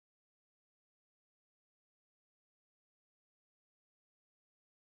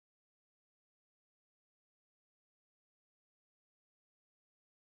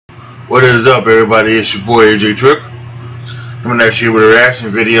What is up, everybody? It's your boy AJ Trick. Coming at you with a reaction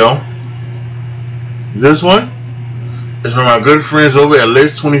video. This one is from my good friends over at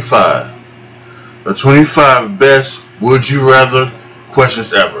List 25. The 25 best would you rather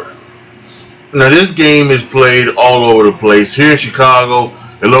questions ever. Now, this game is played all over the place. Here in Chicago,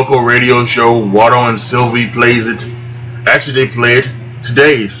 the local radio show Waddle and Sylvie plays it. Actually, they play it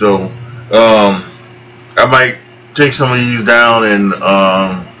today, so I might take some of these down and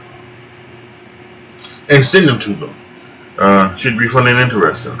send them to them. Should be fun and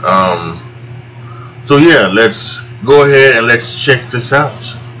interesting. So yeah, let's go ahead and let's check this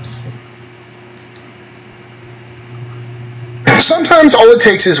out. Sometimes all it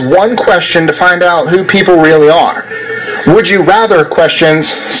takes is one question to find out who people really are. Would you rather questions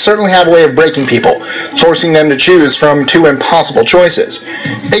certainly have a way of breaking people, forcing them to choose from two impossible choices.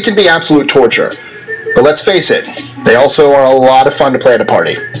 It can be absolute torture. But let's face it, they also are a lot of fun to play at a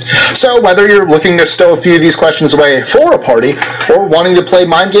party. So whether you're looking to stow a few of these questions away for a party, or wanting to play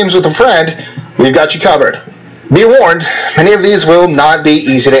mind games with a friend, we've got you covered. Be warned, many of these will not be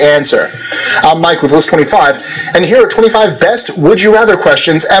easy to answer. I'm Mike with List 25, and here are 25 best would you rather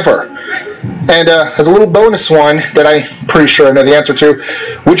questions ever. And as a little bonus one that I'm pretty sure I know the answer to,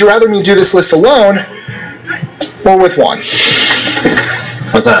 would you rather me do this list alone, or with one?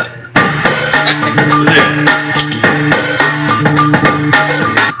 What's that?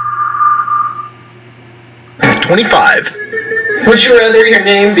 25. Would you rather your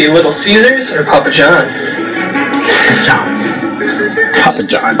name be Little Caesars or Papa John? Papa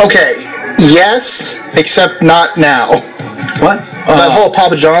John. Okay, yes, except not now. What? That whole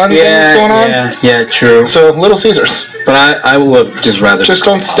Papa John thing that's going on? Yeah, true. So, Little Caesars. But I would just rather... Just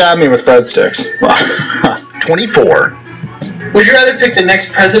don't stab me with breadsticks. 24. Would you rather pick the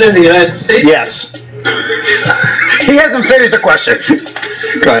next president of the United States? Yes. He hasn't finished the question.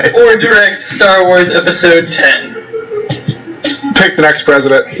 Go ahead. Or direct Star Wars Episode 10? Pick the next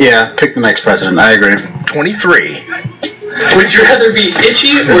president. Yeah, pick the next president. I agree. 23. Would you rather be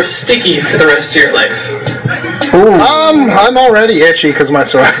itchy or sticky for the rest of your life? Ooh. I'm already itchy because of my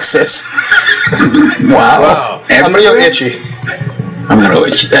psoriasis. Wow. I'm gonna go itchy. I'm gonna go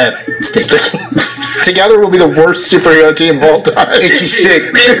itchy. Sticky. Together we'll be the worst superhero team of all time. Itchy stick.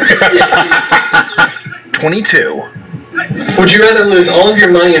 22. Would you rather lose all of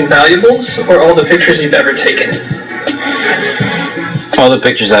your money and valuables or all the pictures you've ever taken? All the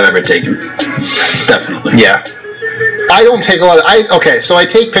pictures I've ever taken. Definitely. Yeah. I don't take a lot of... Okay, so I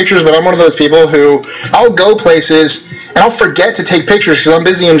take pictures, but I'm one of those people who... I'll go places, and I'll forget to take pictures because I'm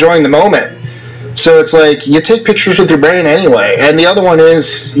busy enjoying the moment. So it's like, you take pictures with your brain anyway. And the other one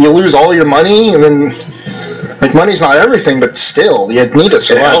is, you lose all your money, and then... Like, money's not everything, but still, you need to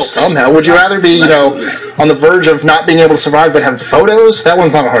survive somehow. Would you rather be, you know, on the verge of not being able to survive but have photos? That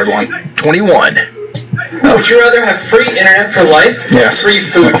one's not a hard one. 21. Would you rather have free internet for life or Yes. free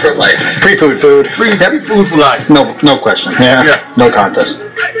food for life? Free food. Free food for life. No question. Yeah. No contest.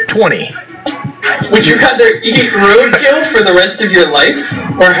 20. Would you rather eat roadkill for the rest of your life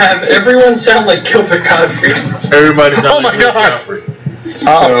or have everyone sound like Gilbert Godfrey? Everybody sounds Oh my like God. Godfrey.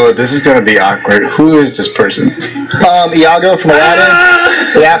 So this is gonna be awkward. Who is this person? Iago from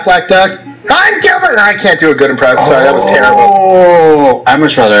Aladdin. The Affleck duck. I'm Gilbert! I can't do a good impression. Sorry, that was terrible. Oh, I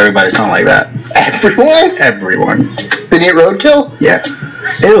much rather everybody sound like that. Everyone? Everyone. Then you eat roadkill? Yeah.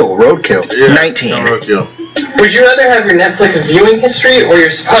 Ew, roadkill. Yeah, 19. no roadkill. Would you rather have your Netflix viewing history or your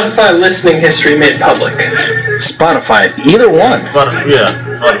Spotify listening history made public? Spotify. Either one. Spotify.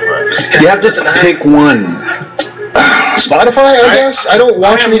 You have to pick one. Spotify, I guess? I don't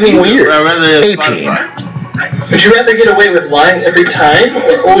watch anything weird. I'd rather have 18. Spotify. Would you rather get away with lying every time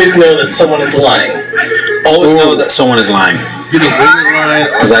or always know that someone is lying? Always know that someone is lying. Get a bigger line.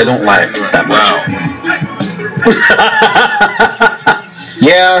 Because I don't lie that much. Wow.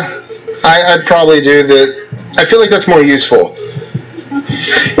 Yeah, I'd probably do that. I feel like that's more useful.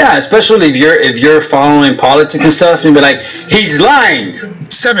 Yeah, especially if you're following politics and stuff, and be like, he's lying.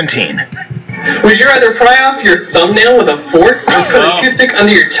 17. Would you rather pry off your thumbnail with a fork or put a toothpick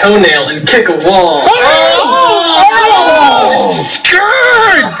under your toenail and kick a wall?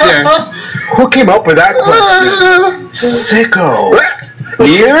 Skirt! Who came up with that question? Sicko.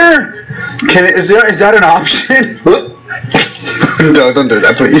 Ear? Is that an option? No, don't do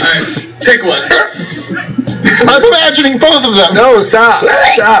that, please. Pick one. I'm imagining both of them. No, stop.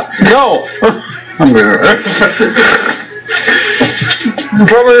 No. I'm gonna...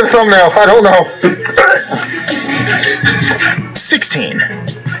 Probably the thumbnail. I don't know. 16.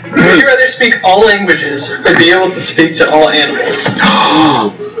 Would you rather speak all languages or be able to speak to all animals?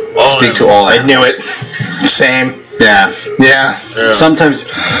 Speak to all. I knew it. Same. Yeah. Yeah. Sometimes,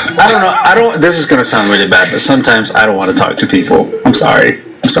 I don't know. This is gonna sound really bad, but sometimes I don't want to talk to people. I'm sorry.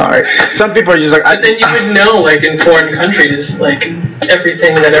 Some people are just like. But then you would know, like in foreign countries, like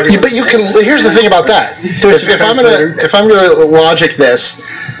everything that everyone. But you can. Here's the thing about that. If I'm gonna logic this,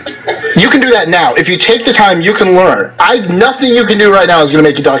 you can do that now. If you take the time, you can learn. Nothing you can do right now is gonna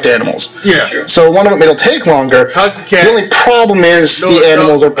make you talk to animals. Yeah. So one of them, it'll take longer. Talk to cats. The only problem is the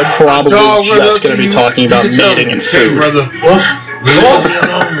animals are probably just gonna be talking about mating and food. Brother.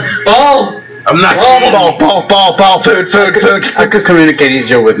 Ball. I'm not Ball, food. I could communicate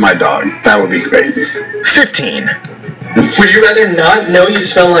easier with my dog. That would be great. 15. Would you rather not know you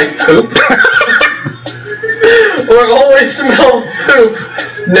smell like poop? Or always smell poop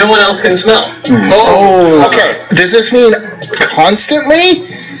no one else can smell? Oh. Okay. Does this mean constantly?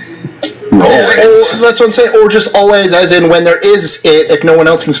 No. That's what I'm saying. Or just always, as in when there is it, if no one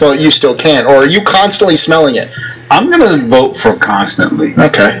else can smell it, you still can. Or are you constantly smelling it? I'm gonna vote for constantly.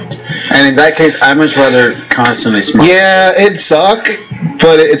 Okay. And in that case, I much rather constantly smell. Yeah, it'd suck,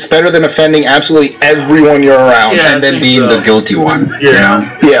 but it's better than offending absolutely everyone you're around. Yeah. And then being the guilty one. Yeah. You know?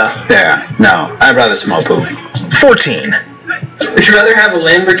 Yeah. Yeah. No, I'd rather smell poop. 14. Would you rather have a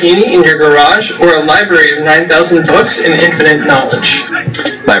Lamborghini in your garage or a library of 9,000 books and infinite knowledge?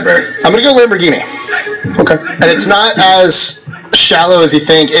 Library. I'm gonna go Lamborghini. Okay. And it's not as shallow as you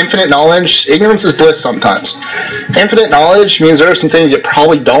think. Infinite knowledge, ignorance is bliss sometimes. Infinite knowledge means there are some things you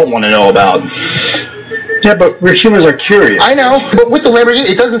probably don't want to know about. Yeah, but we humans are curious. I know, but with the Lamborghini,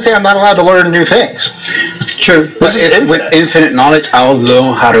 it doesn't say I'm not allowed to learn new things. True. But with infinite knowledge, I'll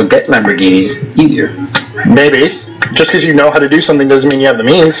know how to get Lamborghinis easier. Maybe. Just because you know how to do something doesn't mean you have the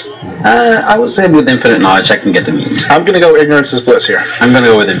means. I would say with infinite knowledge, I can get the means. I'm going to go ignorance is bliss here. I'm going to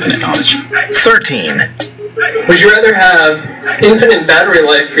go with infinite knowledge. 13. Would you rather have infinite battery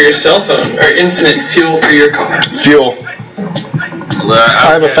life for your cell phone or infinite fuel for your car? Fuel. I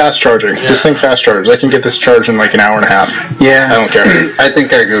have a fast charging. Yeah. This thing fast charges. I can get this charged in like an hour and a half. Yeah. I don't care. I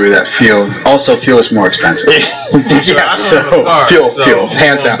think I agree with that. Fuel. Also, fuel is more expensive. Yeah. Fuel.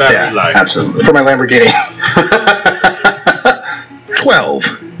 Hands down. Yeah, life. Absolutely. For my Lamborghini. 12.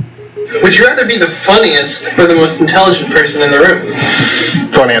 Would you rather be the funniest or the most intelligent person in the room?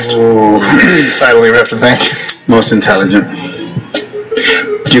 Funniest. I don't even have to think. Most intelligent.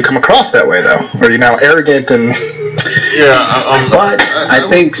 Do you come across that way, though? Or are you now arrogant and... Yeah, but I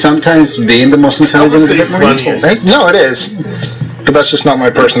think sometimes being the most intelligent is a bit more useful. No, it is. But that's just not my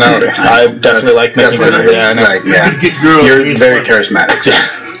personality. I definitely like making definitely. Yeah, I know. Like, yeah. You're very charismatic. Yeah.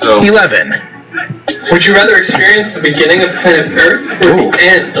 So. 11. Would you rather experience the beginning of planet Earth or the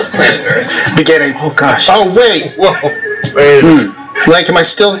end of planet Earth? Beginning. Oh, gosh. Oh, wait. Whoa. Wait. Like, am I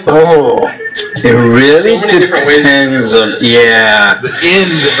still... Oh. It really so many depends on... Yeah. The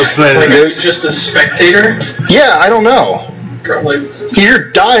end of planet Earth. Earth. Just a spectator? Yeah, I don't know. Probably.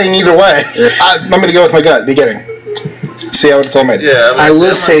 You're dying either way. I'm going to go with my gut. Beginning. See how it's all made. Yeah, I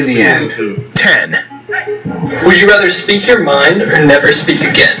will say the end. 10. Would you rather speak your mind or never speak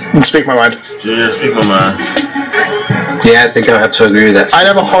again? Speak my mind. Yeah, speak my mind. Yeah, I think I have to agree with that. I'd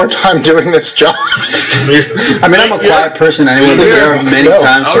have a hard time doing this job. I mean, I'm a quiet person anyway, but there are many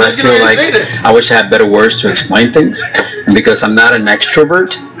times where I feel like I wish I had better words to explain things. And because I'm not an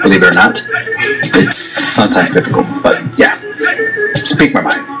extrovert, believe it or not, it's sometimes difficult. But yeah, speak my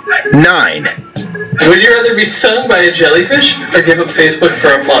mind. 9. Would you rather be stung by a jellyfish or give up Facebook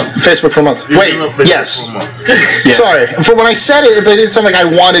for a month? Facebook for a month. Wait, yes. Yeah. Sorry. For when I said it didn't sound like I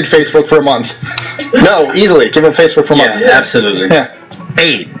wanted Facebook for a month. No, easily. Give up Facebook for a month. Yeah, absolutely. Yeah.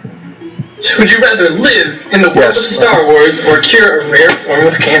 8. Would you rather live in the world of Star Wars or cure a rare form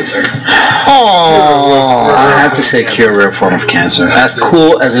of cancer? Oh, I have to say cure a rare form of cancer. As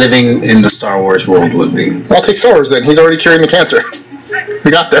cool as living in the Star Wars world would be. I'll take Star Wars then. He's already curing the cancer.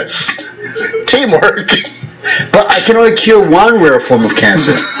 We got this. Teamwork. But I can only cure one rare form of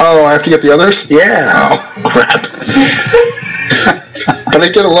cancer. Oh, I have to get the others? Yeah. Oh, crap. But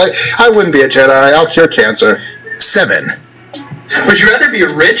I wouldn't be a Jedi. I'll cure cancer. 7. Would you rather be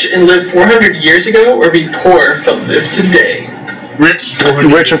rich and live 400 years ago or be poor but live today? Rich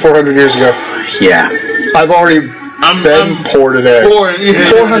and 400 years ago. Yeah. I've already been poor today.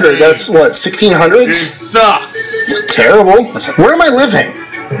 400, that's what, 1600s? It sucks. Terrible. Where am I living?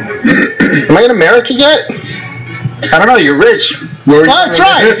 Am I in America yet? I don't know, you're rich. Oh, that's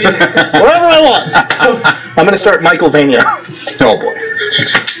right. Wherever I want. I'm going to start Michaelvania. Oh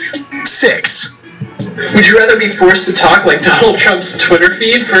boy. 6. Would you rather be forced to talk like Donald Trump's Twitter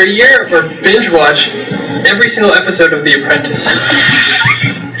feed for a year or binge watch every single episode of The Apprentice?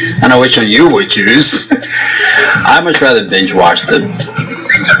 I know which one you would choose. I'd much rather binge watch the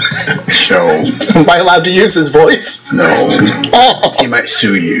show. Am I allowed to use his voice? No. Oh. He might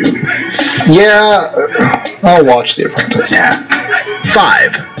sue you. Yeah, I'll watch The Apprentice. Yeah.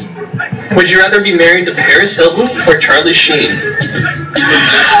 5. Would you rather be married to Paris Hilton or Charlie Sheen?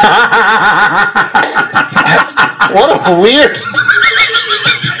 What a weird...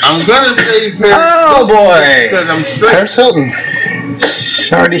 I'm gonna say Paris Oh, boy. because I'm straight. Paris Hilton.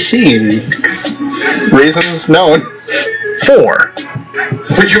 Charlie Sheen. Reasons known. 4.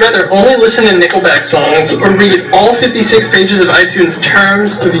 Would you rather only listen to Nickelback songs or read all 56 pages of iTunes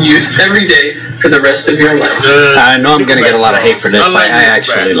terms of use every day for the rest of your life? I know I'm going to get a lot of hate for this, but I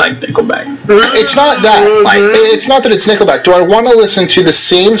actually like Nickelback. It's not that. It's not that it's Nickelback. Do I want to listen to the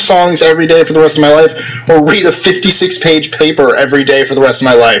same songs every day for the rest of my life or read a 56-page paper every day for the rest of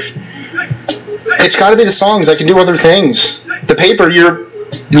my life? It's got to be the songs. I can do other things. The paper, you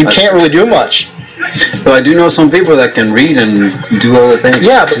can't really do much. Though I do know some people that can read and do other things.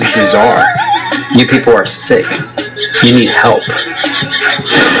 Yeah, but it's bizarre. You people are sick. You need help.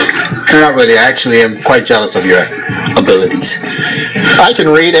 Not really. Actually, I'm quite jealous of your abilities. I can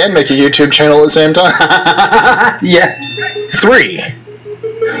read and make a YouTube channel at the same time. Yeah. 3.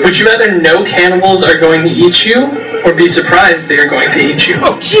 Would you rather know cannibals are going to eat you or be surprised they are going to eat you?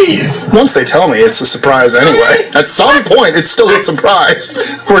 Oh, jeez. Once they tell me, it's a surprise anyway. At some point, it's still a surprise.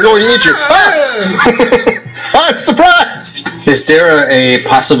 We're going to eat you. Ah! I'm surprised. Is there a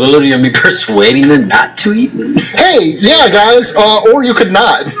possibility of me persuading them not to eat me? Hey, yeah, guys. Or you could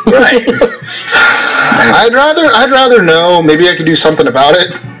not. Right. I'd rather know. Maybe I could do something about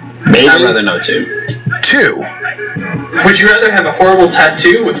it. Maybe. I'd rather know too. 2. Would you rather have a horrible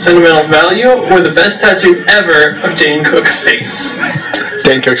tattoo with sentimental value or the best tattoo ever of Dane Cook's face?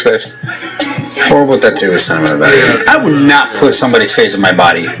 Dane Cook's face. Horrible tattoo with sentimental value. I would not put somebody's face on my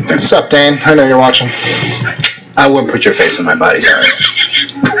body. What's up, Dane? I know you're watching. I wouldn't put your face on my body, sorry.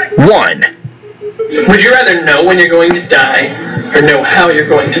 1. Would you rather know when you're going to die or know how you're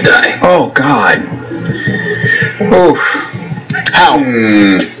going to die? Oh, God. Oof. How?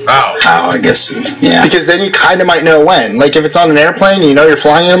 How, I guess, yeah. Because then you kind of might know when. Like, if it's on an airplane, you know you're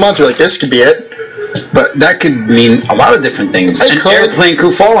flying in a month, you're like, this could be it. But that could mean a lot of different things. An airplane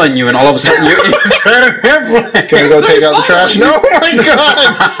could fall on you, and all of a sudden you're inside an airplane. Can I go take out the trash? No, my God!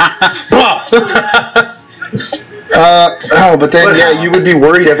 But then, yeah, you would be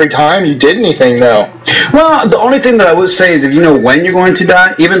worried every time you did anything, though. Well, the only thing that I would say is if you know when you're going to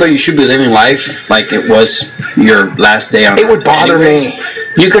die, even though you should be living life like it was your last day on Earth. It would bother me.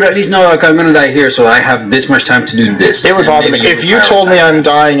 You could at least know, like, I'm going to die here, so I have this much time to do this. It would bother me. If you told me I'm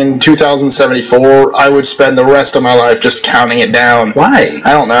dying in 2074, I would spend the rest of my life just counting it down. Why?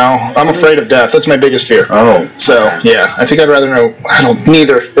 I don't know. I'm afraid of death. That's my biggest fear. Oh. So, yeah, I think I'd rather know.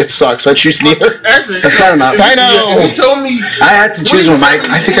 Neither. It sucks. I choose neither. That's not enough. I know. You told me. I had to choose one, Mike.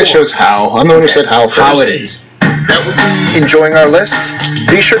 I think I chose how. I'm the one who said how first. How it is. Enjoying our lists?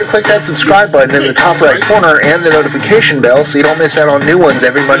 Be sure to click that subscribe button in the top right corner and the notification bell so you don't miss out on new ones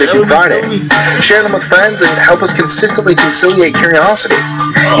every Monday through Friday. Share them with friends and help us consistently conciliate curiosity.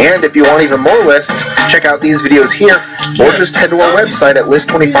 And if you want even more lists, check out these videos here or just head to our website at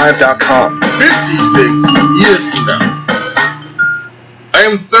list25.com. 56 years from now. I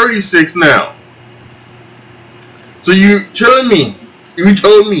am 36 now. So you told me in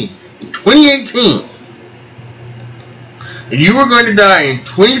 2018, you were going to die in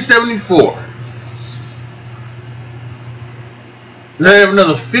 2074. Then I have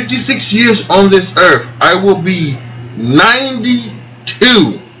another 56 years on this earth. I will be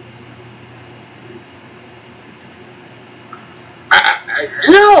 92.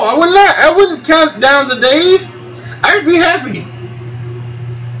 No, I would not. I wouldn't count down the days. I'd be happy.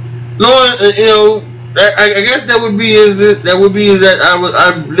 No, you know, I guess that would be that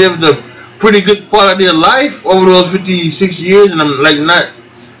I've lived a pretty good quality of life over those 56 years, and I'm like not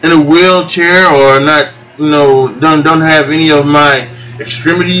in a wheelchair or not, you know, don't have any of my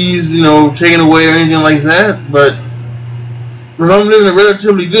extremities, you know, taken away or anything like that. But if I'm living a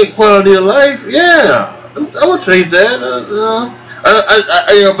relatively good quality of life, yeah, I would take that.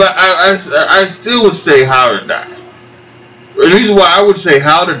 But I still would say how to die. The reason why I would say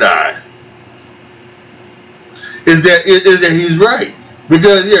how to die is that he's right.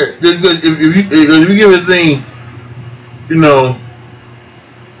 Because if you give a thing, you know,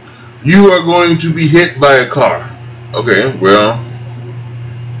 you are going to be hit by a car. Okay, well,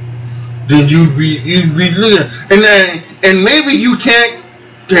 then you'd be looking, and maybe you can't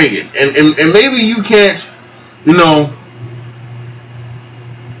take it, and maybe you can't,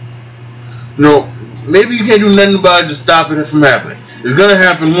 maybe you can't do nothing about it to stop it from happening. It's gonna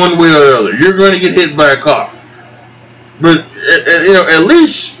happen one way or the other. You're gonna get hit by a car. But at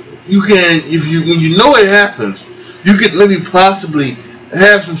least you can, when you know it happens, you could maybe possibly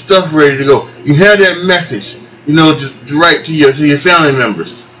have some stuff ready to go. You have that message, to write to your family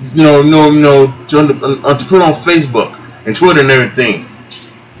members, to put on Facebook and Twitter and everything.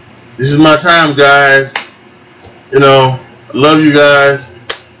 This is my time, guys. I love you guys.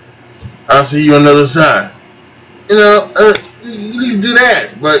 I'll see you on the other side. You need to do that.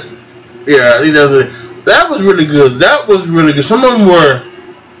 But yeah, I think that was really good. That was really good. Some of them were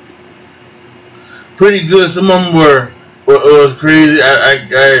pretty good. Some of them was crazy.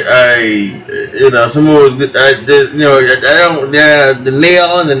 Some of them was good. The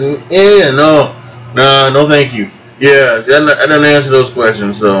nail and no, thank you. Yeah, I don't answer those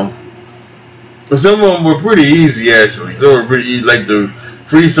questions. So some of them were pretty easy actually. Some were pretty easy, like the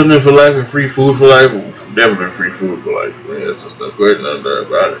free something for life and free food for life. Definitely free food for life. I mean, that's just no question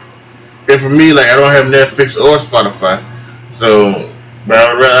about it. And for me, like I don't have Netflix or Spotify, so but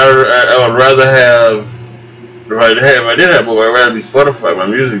I would rather have. If I did have both, I'd rather be Spotify. My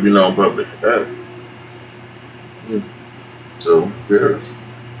music be known public. So yes.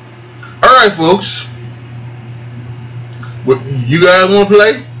 All right, folks. What you guys want to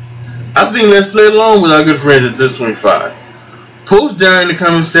play? I think let's play along with our good friends at This 25. Post down in the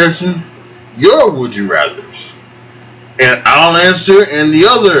comment section your would you rather's, and I'll answer, and the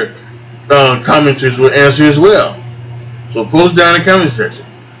other commenters will answer as well. So post down in the comment section.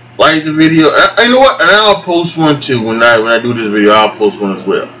 Like the video. You know what? And I'll post one too when I do this video. I'll post one as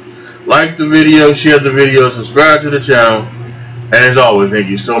well. Like the video, share the video, subscribe to the channel, and as always, thank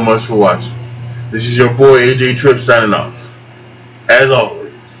you so much for watching. This is your boy AJ Tripp signing off. As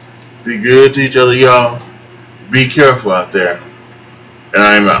always, be good to each other, y'all. Be careful out there, and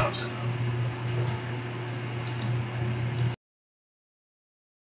I'm out.